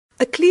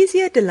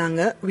Kezia de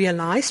Lange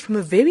realized from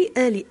a very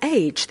early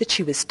age that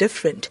she was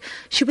different.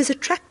 She was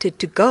attracted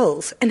to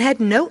girls and had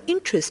no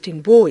interest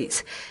in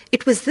boys.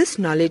 It was this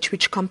knowledge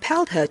which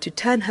compelled her to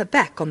turn her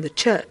back on the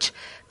church.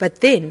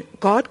 But then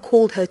God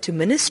called her to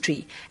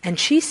ministry, and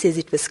she says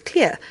it was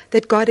clear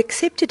that God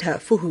accepted her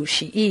for who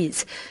she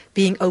is.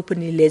 Being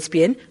openly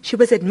lesbian, she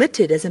was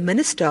admitted as a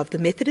minister of the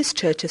Methodist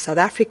Church of South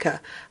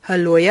Africa. Her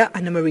lawyer,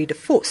 Anna-Marie de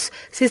Vos,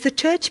 says the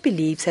church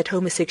believes that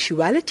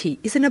homosexuality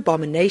is an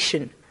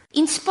abomination.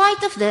 In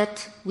spite of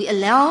that, we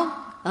allow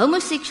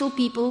homosexual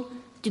people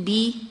to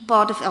be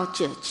part of our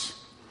church.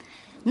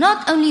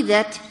 Not only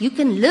that, you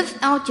can live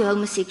out your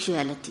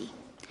homosexuality.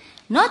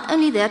 Not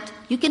only that,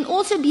 you can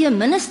also be a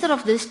minister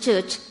of this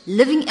church,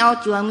 living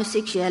out your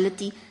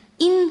homosexuality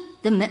in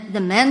the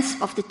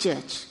manse of the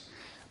church.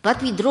 But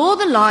we draw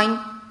the line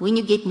when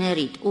you get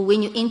married or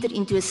when you enter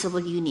into a civil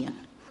union.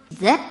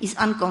 That is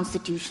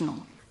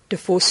unconstitutional. De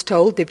Vos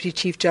told Deputy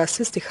Chief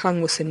Justice Dikgang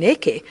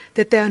Moseneke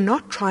that they are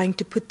not trying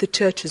to put the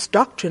church's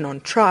doctrine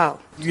on trial.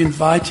 You're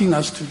inviting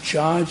us to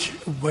judge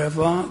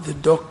whether the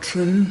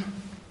doctrine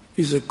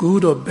is a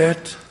good or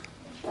bad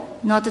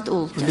Not at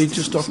all.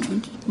 religious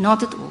doctrine?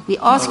 Not at all.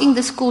 We're asking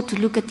this court to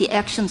look at the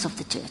actions of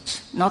the church,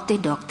 not their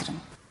doctrine.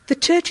 The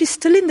church is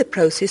still in the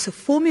process of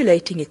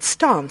formulating its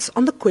stance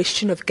on the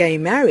question of gay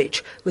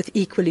marriage, with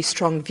equally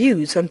strong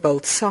views on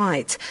both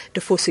sides. De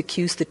Vos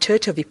accused the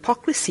church of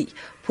hypocrisy,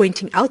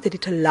 pointing out that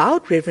it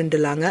allowed Reverend de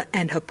Lange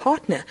and her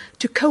partner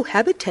to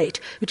cohabitate,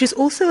 which is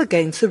also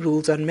against the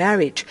rules on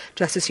marriage.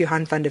 Justice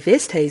Johan van der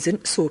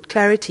Westhuizen sought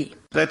clarity.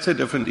 That's a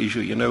different issue.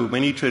 You know,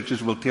 many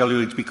churches will tell you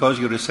it's because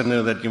you're a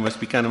sinner that you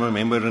must become a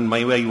member, and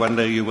maybe one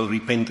day you will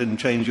repent and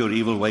change your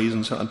evil ways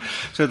and so on.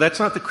 So that's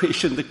not the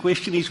question. The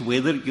question is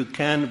whether you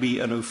can be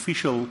an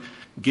official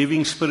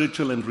giving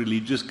spiritual and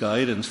religious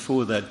guidance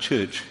for that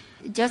church.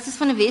 Justice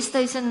van der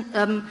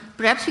Westhuizen,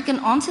 perhaps we can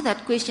answer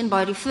that question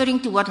by referring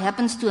to what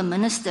happens to a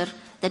minister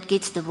that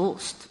gets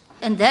divorced.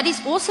 And that is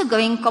also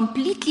going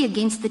completely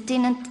against the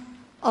tenet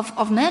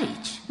of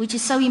marriage, which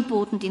is so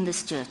important in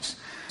this church.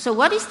 So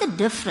what is the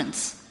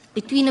difference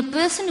between a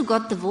person who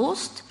got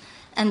divorced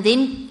and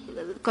then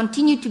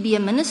continued to be a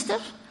minister,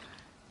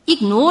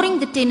 ignoring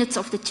the tenets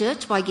of the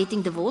church by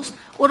getting divorced,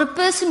 or a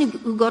person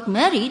who got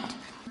married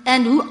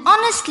and who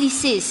honestly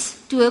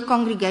says to her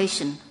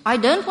congregation, I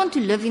don't want to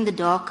live in the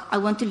dark, I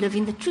want to live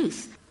in the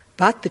truth.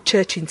 But the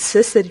church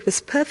insists that it was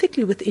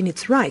perfectly within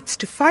its rights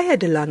to fire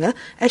de Lange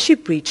as she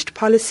breached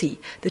policy.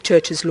 The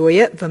church's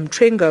lawyer, Wim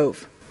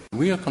Trengove.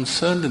 We are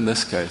concerned in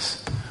this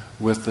case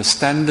with the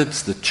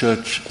standards the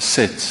church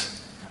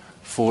sets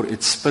for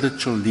its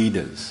spiritual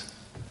leaders.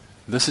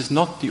 This is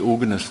not the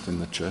organist in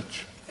the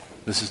church.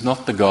 This is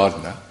not the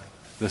gardener.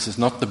 This is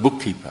not the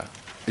bookkeeper.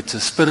 It's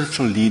a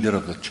spiritual leader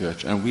of the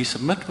church. And we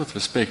submit with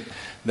respect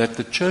that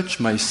the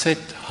church may set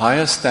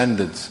higher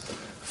standards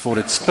for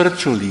its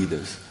spiritual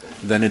leaders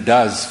than it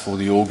does for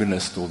the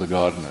organist or the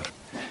gardener.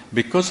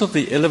 Because of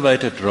the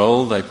elevated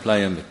role they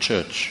play in the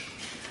church,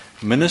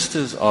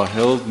 ministers are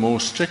held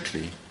more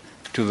strictly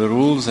to the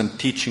rules and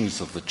teachings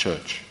of the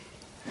church.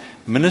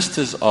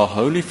 Ministers are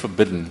wholly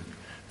forbidden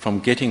from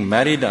getting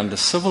married under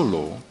civil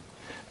law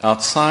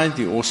outside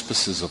the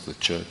auspices of the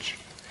church,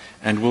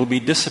 and will be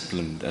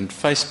disciplined and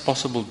face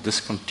possible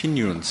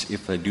discontinuance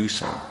if they do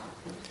so.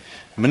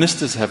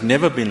 Ministers have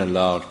never been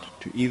allowed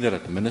to either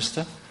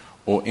administer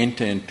or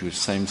enter into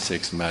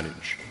same-sex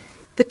marriage.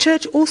 The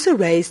church also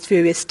raised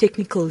various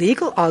technical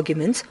legal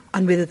arguments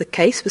on whether the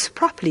case was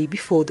properly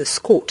before this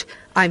court.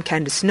 I'm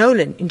Candice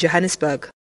Nolan in Johannesburg.